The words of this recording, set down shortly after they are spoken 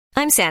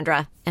I'm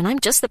Sandra, and I'm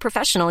just the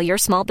professional your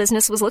small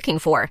business was looking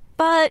for.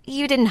 But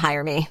you didn't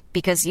hire me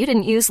because you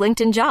didn't use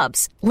LinkedIn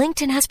Jobs.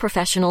 LinkedIn has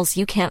professionals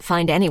you can't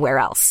find anywhere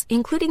else,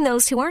 including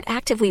those who aren't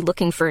actively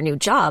looking for a new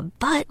job,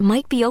 but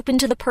might be open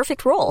to the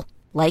perfect role,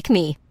 like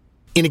me.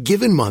 In a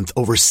given month,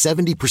 over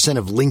 70%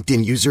 of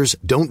LinkedIn users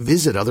don't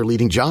visit other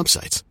leading job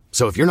sites.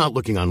 So if you're not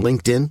looking on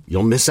LinkedIn,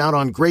 you'll miss out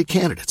on great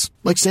candidates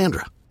like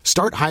Sandra.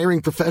 Start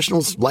hiring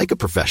professionals like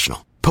a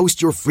professional.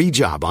 Post your free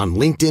job on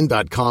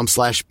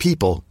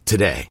linkedin.com/people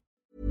today.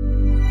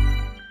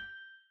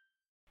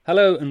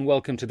 Hello and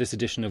welcome to this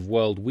edition of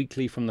World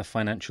Weekly from the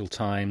Financial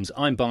Times.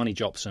 I'm Barney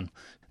Jopson.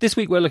 This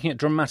week we're looking at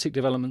dramatic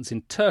developments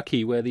in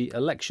Turkey, where the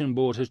election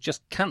board has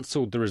just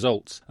cancelled the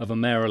results of a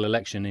mayoral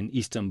election in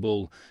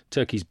Istanbul,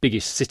 Turkey's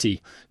biggest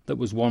city, that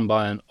was won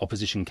by an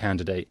opposition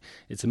candidate.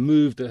 It's a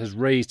move that has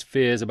raised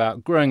fears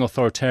about growing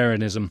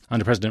authoritarianism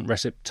under President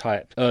Recep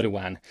Tayyip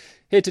Erdogan.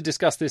 Here to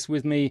discuss this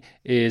with me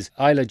is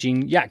Ayla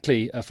Jean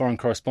Yakli, a foreign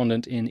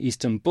correspondent in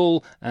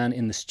Istanbul, and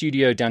in the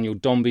studio, Daniel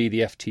Dombey,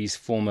 the FT's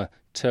former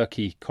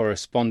Turkey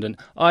correspondent.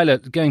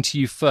 Ayla, going to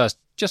you first.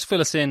 Just fill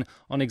us in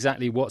on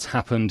exactly what's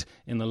happened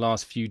in the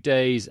last few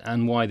days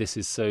and why this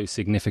is so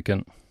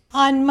significant.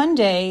 On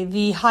Monday,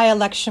 the High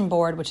Election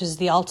Board, which is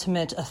the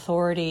ultimate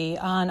authority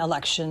on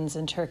elections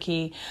in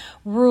Turkey,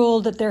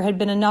 ruled that there had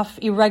been enough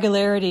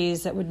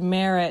irregularities that would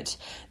merit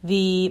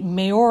the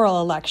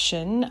mayoral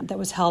election that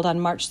was held on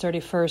March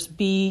 31st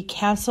be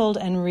cancelled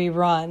and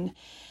rerun.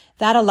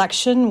 That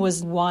election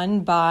was won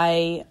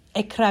by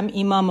Ekrem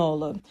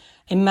İmamoğlu,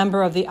 a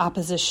member of the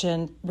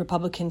opposition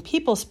Republican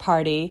People's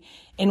Party,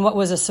 in what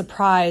was a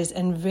surprise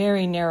and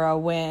very narrow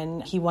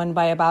win. He won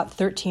by about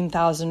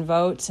 13,000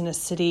 votes in a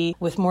city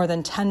with more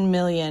than 10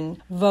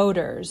 million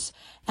voters.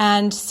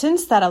 And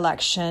since that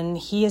election,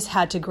 he has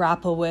had to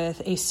grapple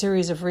with a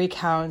series of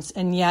recounts,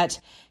 and yet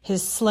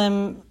his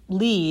slim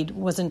lead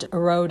wasn't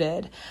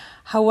eroded.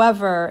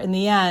 However, in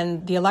the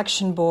end, the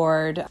election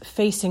board,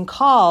 facing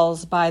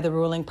calls by the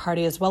ruling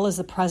party as well as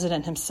the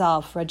president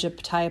himself,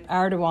 Recep Tayyip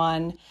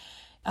Erdogan,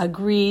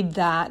 agreed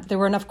that there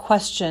were enough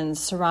questions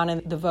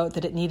surrounding the vote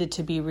that it needed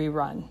to be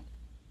rerun.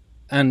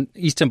 And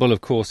Istanbul,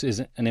 of course,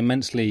 is an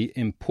immensely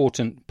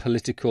important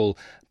political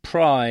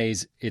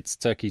prize. It's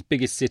Turkey's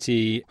biggest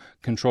city.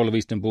 Control of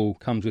Istanbul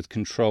comes with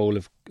control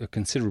of a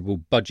considerable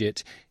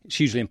budget. It's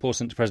hugely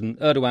important to President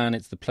Erdogan.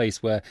 It's the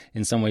place where,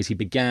 in some ways, he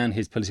began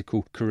his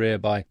political career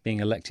by being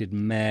elected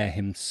mayor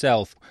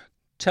himself.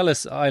 Tell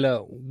us,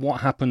 Ayla,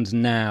 what happens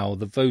now?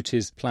 The vote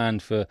is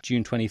planned for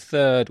June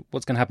 23rd.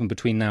 What's going to happen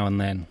between now and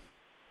then?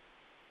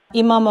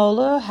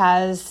 İmamoğlu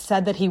has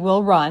said that he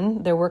will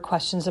run. There were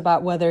questions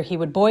about whether he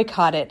would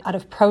boycott it out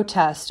of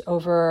protest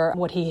over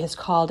what he has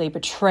called a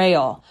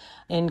betrayal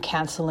in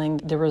cancelling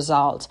the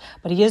result.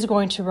 But he is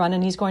going to run,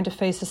 and he's going to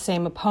face the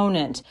same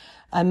opponent,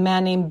 a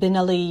man named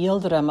Binali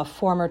Yildirim, a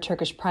former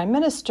Turkish prime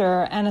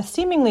minister and a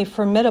seemingly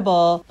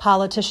formidable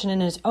politician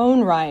in his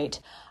own right.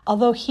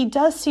 Although he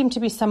does seem to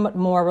be somewhat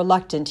more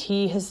reluctant.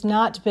 He has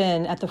not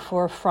been at the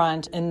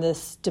forefront in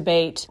this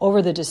debate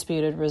over the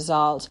disputed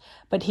result,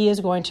 but he is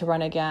going to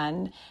run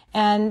again.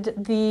 And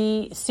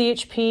the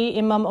CHP,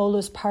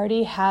 İmamoğlu's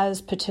party,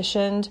 has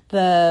petitioned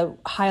the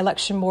High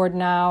Election Board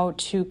now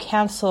to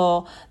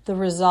cancel the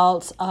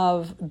results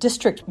of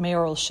district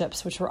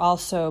mayoralships, which were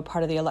also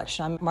part of the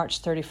election on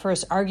March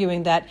 31st,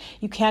 arguing that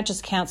you can't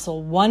just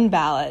cancel one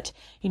ballot.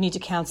 You need to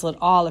cancel it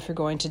all if you're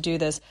going to do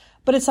this.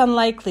 But it's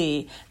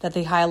unlikely that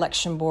the High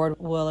Election Board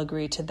will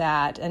agree to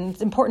that. And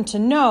it's important to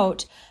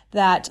note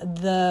that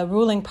the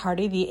ruling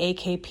party, the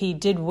AKP,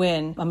 did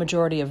win a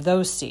majority of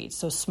those seats,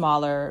 so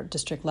smaller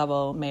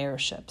district-level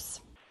mayorships.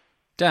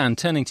 Dan,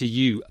 turning to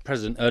you,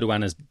 President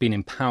Erdogan has been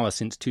in power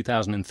since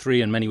 2003,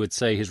 and many would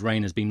say his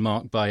reign has been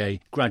marked by a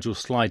gradual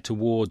slide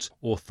towards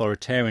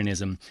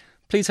authoritarianism.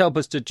 Please help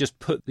us to just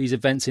put these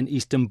events in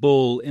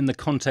Istanbul in the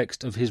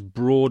context of his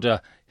broader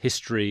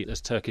history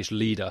as Turkish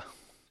leader.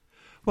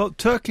 Well,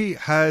 Turkey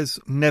has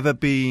never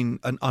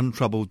been an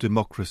untroubled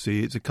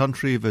democracy. It's a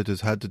country that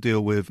has had to deal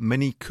with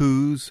many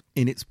coups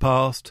in its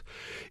past.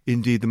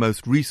 Indeed, the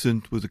most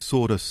recent was a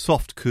sort of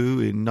soft coup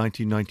in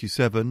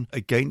 1997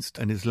 against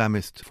an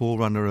Islamist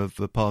forerunner of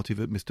the party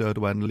that Mr.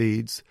 Erdogan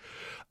leads.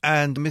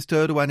 And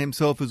Mr. Erdogan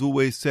himself has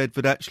always said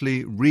that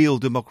actually real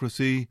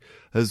democracy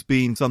has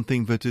been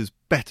something that is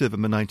better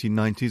than the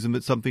 1990s, and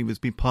that's something that's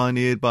been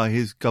pioneered by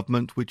his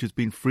government, which has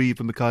been free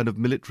from the kind of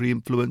military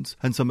influence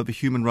and some of the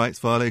human rights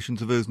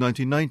violations of those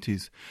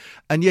 1990s.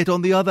 And yet,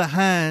 on the other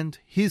hand,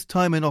 his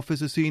time in office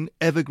has seen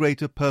ever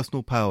greater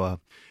personal power,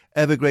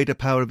 ever greater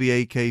power of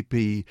the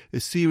AKP, a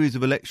series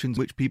of elections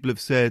which people have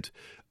said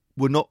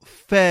were not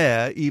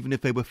fair, even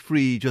if they were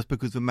free, just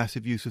because of the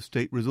massive use of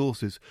state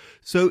resources.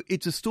 So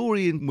it's a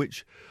story in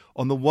which,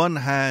 on the one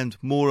hand,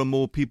 more and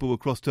more people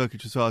across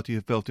Turkish society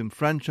have felt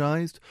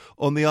enfranchised.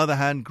 On the other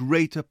hand,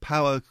 greater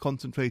power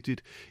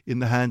concentrated in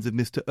the hands of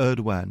Mr.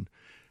 Erdogan.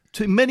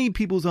 To many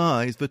people's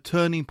eyes, the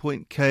turning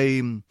point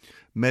came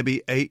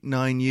maybe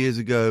 8-9 years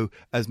ago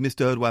as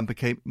Mr. Erdogan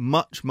became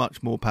much,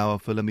 much more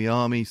powerful and the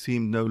army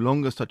seemed no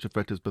longer such a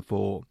threat as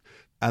before.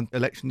 and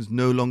elections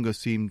no longer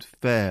seemed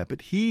fair.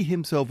 But he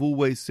himself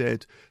always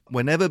said,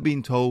 whenever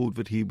being told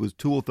that he was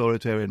too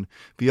authoritarian,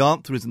 the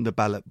answer is in the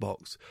ballot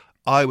box.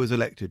 I was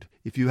elected.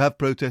 If you have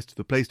protests,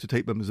 the place to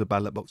take them is a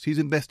ballot box. He's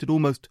invested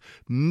almost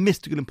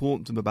mystical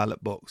importance in the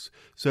ballot box.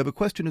 So the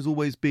question has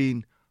always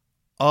been,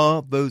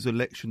 are those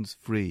elections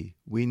free?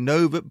 We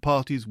know that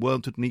parties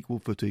weren't at an equal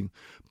footing,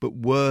 but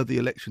were the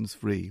elections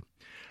free?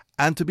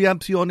 And to be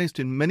absolutely honest,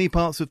 in many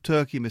parts of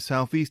Turkey, in the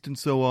southeast and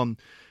so on,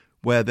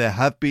 where there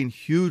have been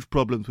huge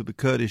problems with the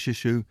Kurdish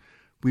issue,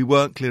 we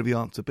weren't clear of the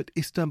answer. But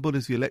Istanbul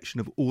is the election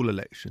of all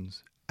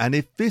elections. And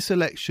if this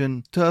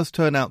election does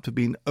turn out to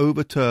be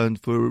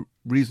overturned for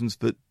reasons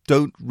that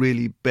don't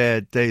really bear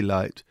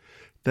daylight,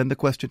 then the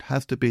question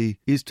has to be,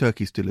 is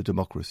Turkey still a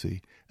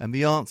democracy? And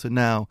the answer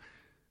now,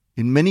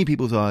 in many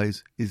people's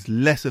eyes, is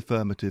less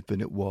affirmative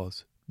than it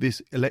was.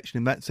 This election,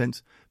 in that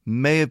sense,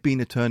 may have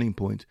been a turning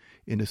point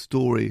in a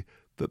story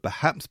that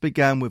perhaps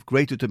began with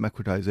greater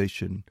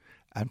democratization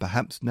and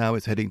perhaps now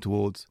is heading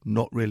towards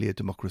not really a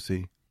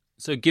democracy.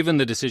 So given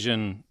the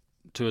decision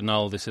to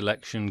annul this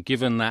election,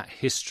 given that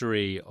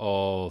history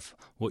of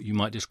what you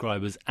might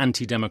describe as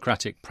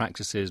anti-democratic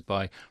practices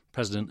by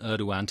President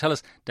Erdogan, tell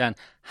us, Dan,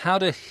 how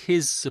do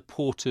his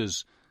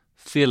supporters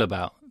feel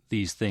about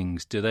these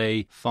things? Do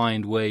they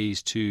find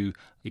ways to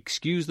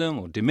excuse them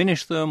or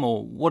diminish them,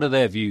 or what are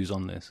their views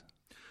on this?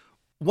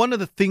 One of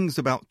the things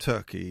about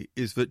Turkey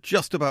is that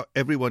just about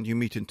everyone you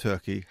meet in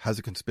Turkey has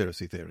a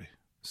conspiracy theory.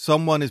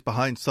 Someone is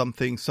behind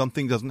something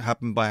doesn't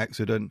happen by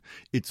accident,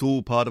 it's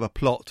all part of a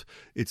plot,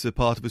 it's a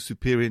part of a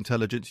superior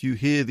intelligence. You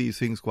hear these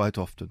things quite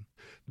often.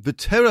 The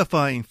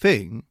terrifying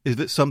thing is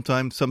that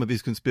sometimes some of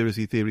these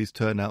conspiracy theories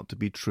turn out to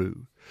be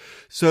true.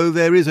 So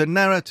there is a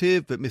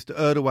narrative that Mr.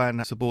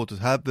 Erdogan supporters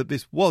have that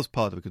this was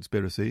part of a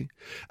conspiracy.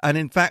 And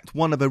in fact,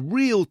 one of the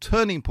real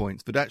turning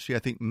points that actually I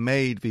think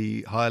made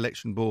the High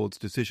Election Board's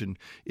decision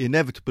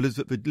inevitable is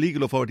that the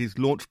legal authorities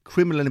launched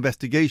criminal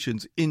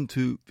investigations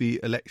into the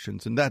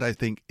elections. And that, I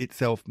think,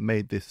 itself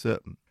made this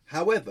certain.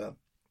 However,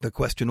 the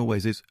question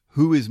always is,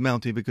 who is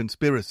mounting the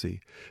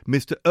conspiracy?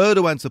 Mr.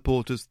 Erdogan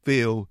supporters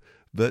feel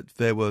that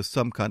there was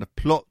some kind of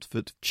plot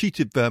that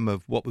cheated them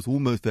of what was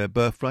almost their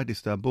birthright,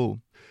 Istanbul.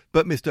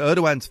 But Mr.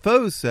 Erdogan's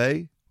foes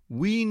say,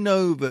 we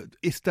know that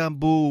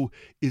Istanbul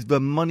is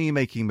the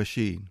money-making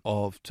machine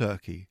of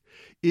Turkey.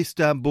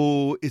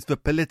 Istanbul is the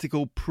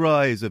political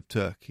prize of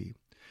Turkey.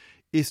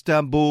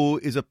 Istanbul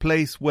is a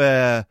place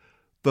where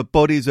the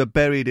bodies are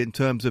buried in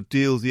terms of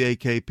deals the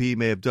AKP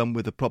may have done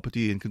with the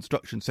property and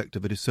construction sector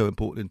that is so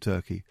important in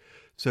Turkey.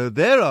 So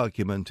their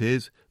argument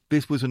is,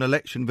 this was an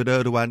election that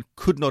Erdogan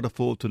could not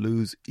afford to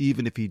lose,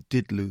 even if he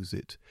did lose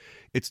it.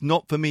 It's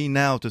not for me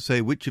now to say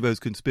which of those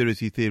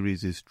conspiracy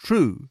theories is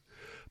true,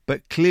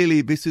 but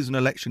clearly this is an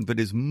election that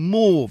is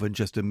more than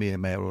just a mere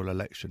mayoral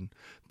election.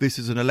 This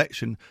is an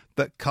election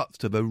that cuts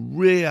to the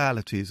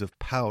realities of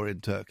power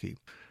in Turkey.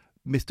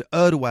 Mr.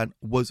 Erdogan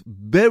was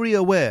very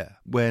aware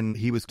when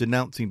he was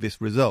denouncing this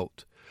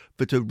result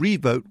that a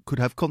revote could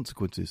have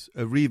consequences.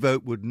 A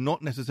revote would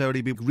not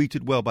necessarily be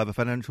greeted well by the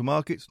financial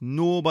markets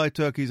nor by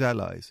Turkey's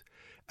allies.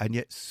 And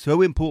yet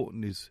so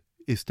important is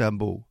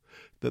Istanbul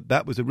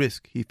that was a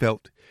risk he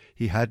felt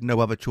he had no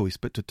other choice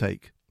but to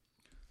take.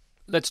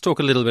 Let's talk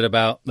a little bit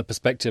about the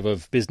perspective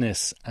of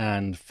business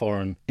and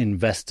foreign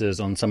investors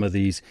on some of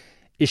these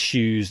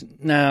issues.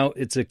 Now,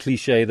 it's a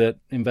cliche that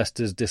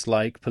investors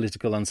dislike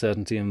political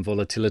uncertainty and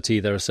volatility.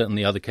 There are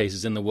certainly other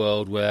cases in the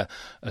world where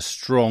a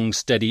strong,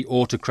 steady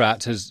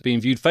autocrat has been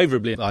viewed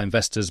favourably by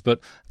investors. But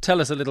tell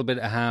us a little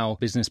bit how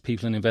business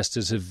people and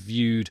investors have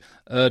viewed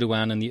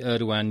Erdogan and the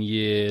Erdogan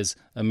years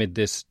amid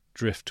this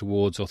drift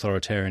towards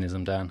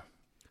authoritarianism, Dan.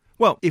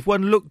 Well, if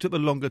one looked at the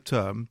longer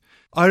term,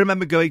 I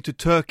remember going to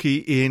Turkey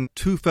in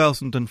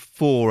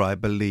 2004, I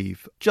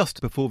believe, just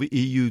before the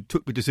EU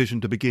took the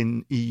decision to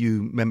begin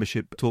EU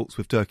membership talks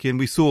with Turkey, and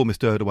we saw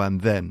Mr.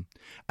 Erdogan then.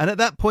 And at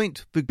that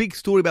point, the big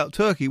story about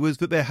Turkey was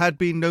that there had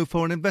been no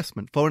foreign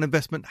investment. Foreign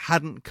investment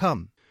hadn't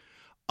come.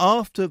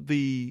 After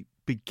the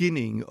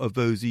beginning of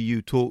those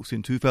EU talks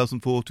in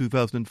 2004,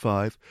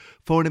 2005,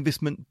 foreign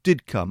investment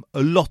did come,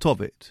 a lot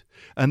of it.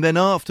 And then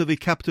after the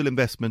capital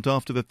investment,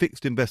 after the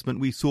fixed investment,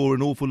 we saw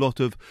an awful lot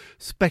of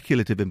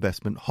speculative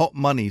investment, hot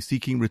money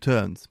seeking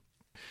returns.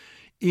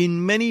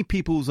 In many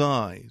people's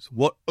eyes,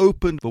 what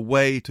opened the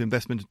way to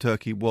investment in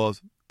Turkey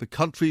was the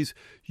country's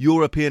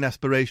European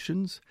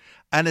aspirations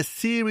and a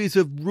series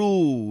of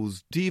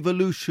rules,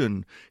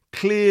 devolution,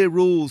 clear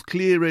rules,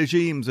 clear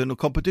regimes and a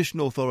competition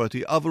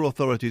authority, other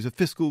authorities, a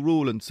fiscal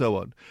rule and so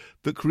on,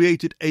 that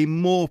created a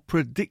more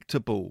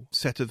predictable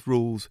set of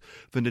rules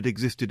than had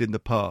existed in the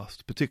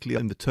past,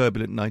 particularly in the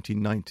turbulent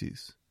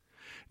 1990s.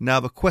 Now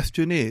the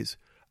question is,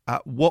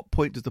 at what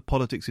point does the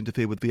politics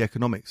interfere with the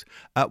economics?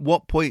 At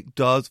what point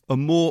does a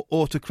more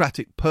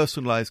autocratic,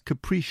 personalised,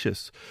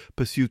 capricious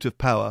pursuit of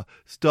power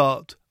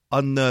start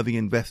unnerving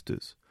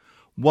investors?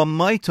 One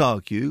might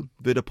argue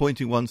that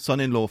appointing one's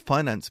son-in-law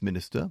finance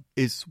minister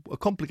is a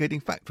complicating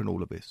factor in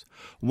all of this.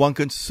 One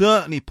can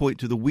certainly point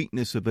to the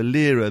weakness of the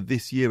lira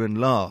this year and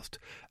last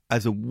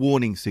as a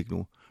warning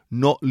signal,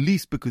 not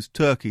least because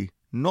Turkey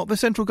not the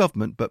central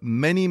government, but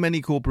many,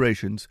 many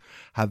corporations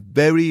have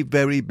very,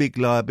 very big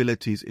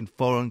liabilities in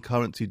foreign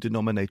currency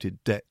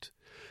denominated debt.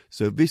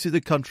 So this is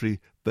a country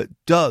that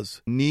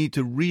does need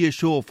to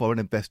reassure foreign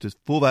investors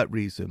for that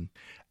reason.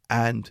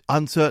 And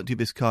uncertainty of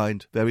this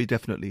kind very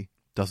definitely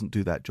doesn't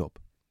do that job.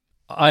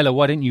 Isla,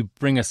 why don't you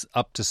bring us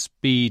up to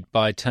speed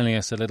by telling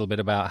us a little bit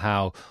about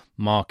how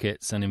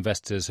markets and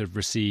investors have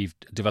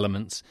received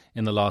developments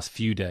in the last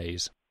few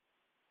days?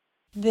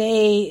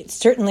 They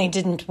certainly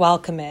didn't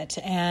welcome it,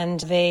 and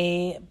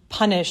they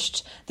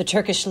punished the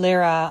Turkish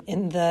lira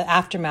in the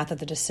aftermath of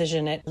the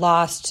decision. It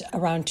lost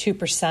around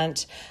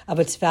 2% of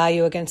its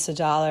value against the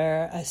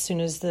dollar as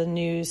soon as the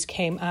news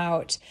came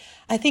out.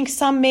 I think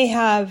some may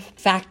have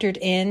factored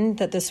in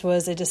that this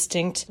was a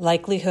distinct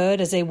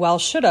likelihood, as they well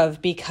should have,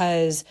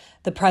 because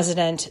the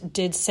president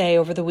did say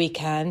over the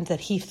weekend that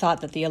he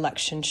thought that the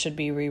election should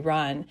be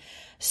rerun.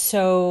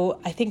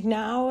 So I think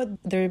now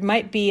there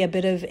might be a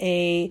bit of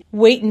a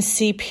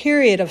wait-and-see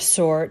period of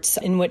sorts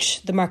in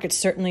which the markets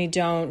certainly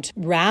don't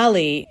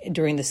rally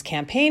during this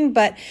campaign,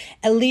 but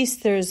at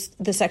least there's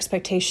this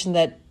expectation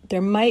that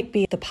there might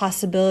be the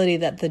possibility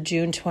that the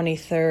June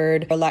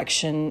 23rd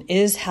election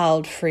is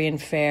held free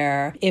and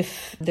fair.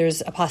 If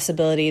there's a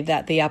possibility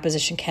that the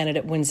opposition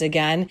candidate wins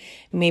again,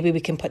 maybe we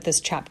can put this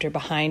chapter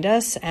behind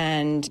us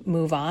and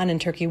move on,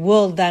 and Turkey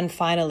will then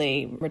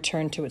finally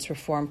return to its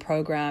reform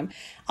program.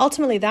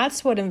 Ultimately,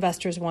 that's what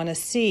investors want to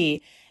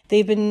see.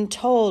 They've been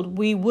told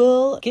we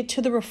will get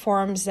to the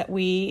reforms that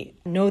we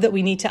know that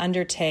we need to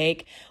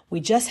undertake.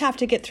 We just have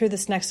to get through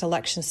this next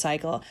election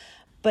cycle.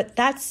 But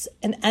that's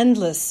an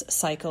endless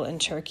cycle in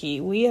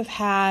Turkey. We have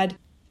had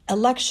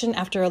election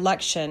after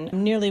election,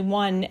 nearly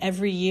one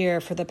every year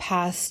for the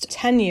past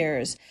 10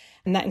 years.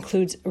 And that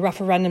includes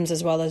referendums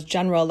as well as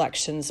general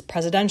elections,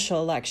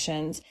 presidential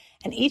elections.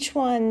 And each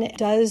one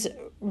does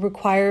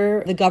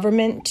require the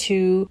government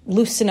to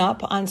loosen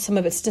up on some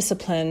of its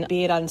discipline,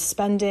 be it on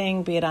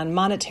spending, be it on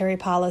monetary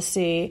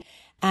policy.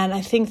 And I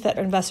think that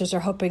investors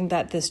are hoping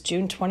that this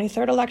June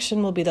 23rd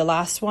election will be the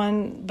last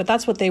one. But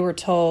that's what they were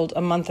told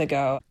a month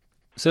ago.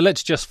 So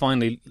let's just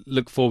finally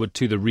look forward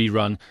to the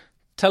rerun.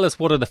 Tell us,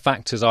 what are the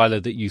factors, Isla,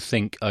 that you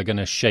think are going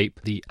to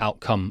shape the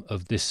outcome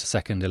of this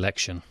second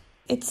election?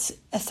 It's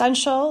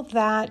essential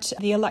that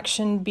the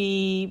election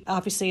be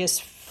obviously as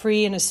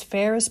free and as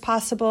fair as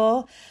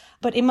possible.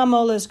 But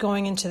İmamoğlu is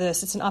going into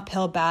this, it's an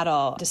uphill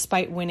battle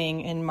despite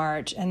winning in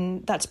March.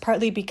 And that's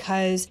partly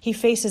because he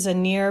faces a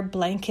near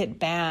blanket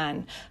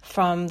ban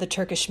from the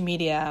Turkish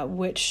media,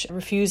 which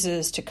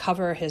refuses to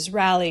cover his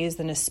rallies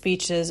and his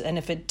speeches. And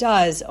if it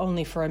does,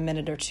 only for a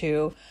minute or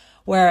two.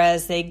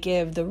 Whereas they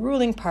give the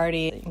ruling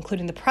party,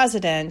 including the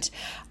president,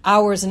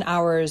 hours and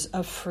hours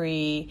of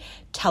free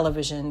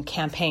television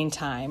campaign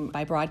time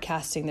by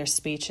broadcasting their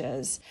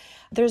speeches.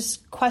 There's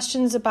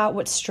questions about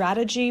what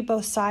strategy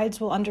both sides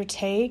will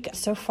undertake.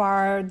 So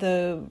far,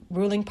 the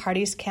ruling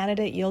party's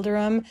candidate,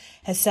 Yildirim,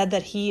 has said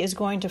that he is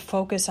going to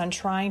focus on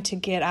trying to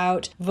get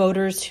out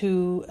voters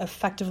who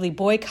effectively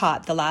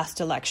boycott the last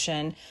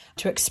election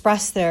to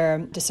express their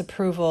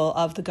disapproval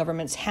of the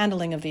government's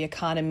handling of the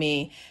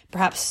economy.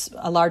 Perhaps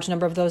a large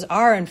number of those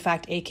are, in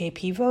fact,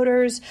 AKP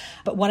voters,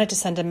 but wanted to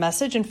send a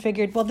message and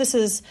figured, well, this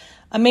is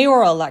a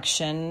mayoral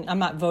election. I'm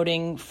not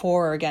voting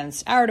for or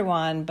against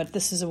Erdogan, but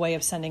this is a way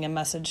of sending a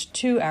message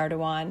to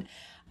Erdogan.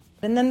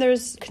 And then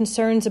there's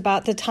concerns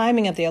about the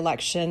timing of the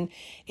election.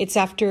 It's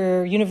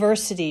after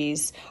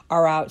universities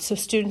are out, so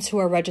students who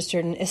are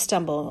registered in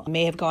Istanbul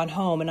may have gone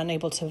home and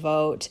unable to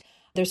vote.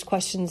 There's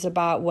questions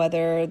about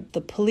whether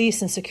the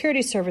police and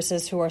security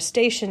services who are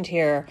stationed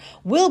here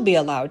will be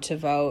allowed to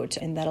vote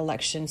in that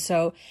election.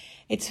 So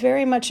it's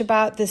very much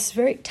about this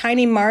very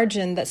tiny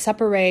margin that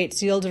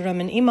separates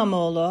Yildirim and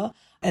İmamoğlu,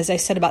 as I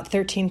said, about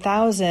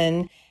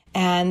 13,000,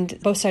 and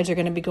both sides are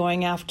going to be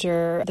going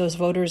after those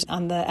voters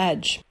on the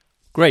edge.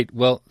 Great.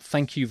 Well,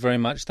 thank you very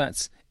much.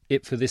 That's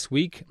it for this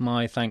week.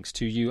 My thanks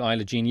to you,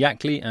 Isla Jean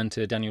Yackley, and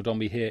to Daniel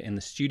Dombey here in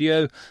the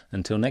studio.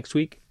 Until next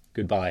week,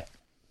 goodbye.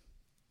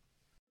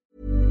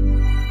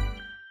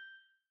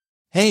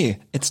 Hey,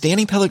 it's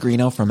Danny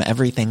Pellegrino from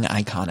Everything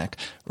Iconic.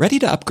 Ready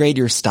to upgrade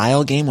your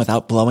style game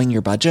without blowing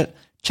your budget?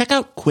 Check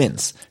out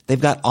Quince. They've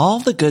got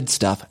all the good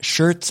stuff,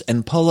 shirts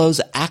and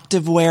polos,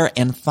 activewear,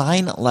 and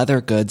fine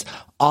leather goods,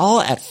 all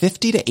at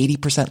 50 to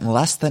 80%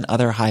 less than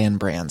other high-end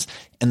brands.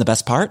 And the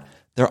best part?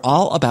 They're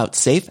all about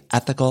safe,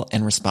 ethical,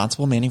 and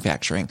responsible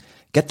manufacturing.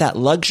 Get that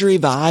luxury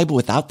vibe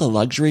without the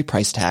luxury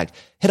price tag.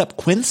 Hit up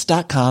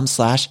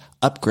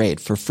quince.com/upgrade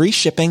for free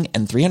shipping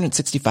and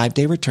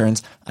 365-day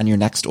returns on your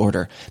next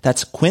order.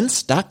 That's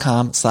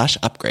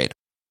quince.com/upgrade.